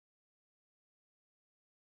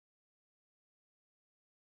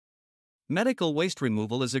Medical waste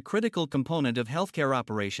removal is a critical component of healthcare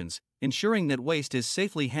operations, ensuring that waste is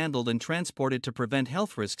safely handled and transported to prevent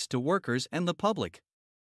health risks to workers and the public.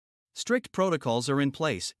 Strict protocols are in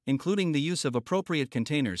place, including the use of appropriate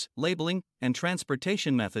containers, labeling, and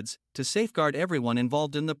transportation methods, to safeguard everyone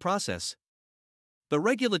involved in the process. The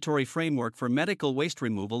regulatory framework for medical waste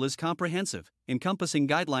removal is comprehensive, encompassing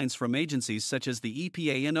guidelines from agencies such as the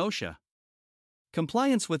EPA and OSHA.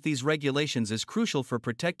 Compliance with these regulations is crucial for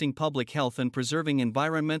protecting public health and preserving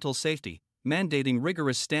environmental safety, mandating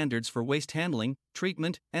rigorous standards for waste handling,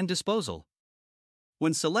 treatment, and disposal.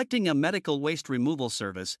 When selecting a medical waste removal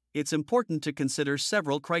service, it's important to consider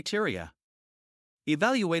several criteria.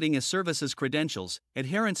 Evaluating a service's credentials,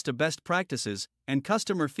 adherence to best practices, and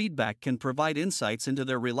customer feedback can provide insights into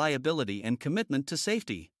their reliability and commitment to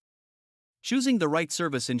safety. Choosing the right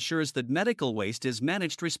service ensures that medical waste is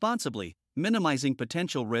managed responsibly, minimizing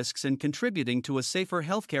potential risks and contributing to a safer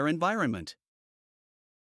healthcare environment.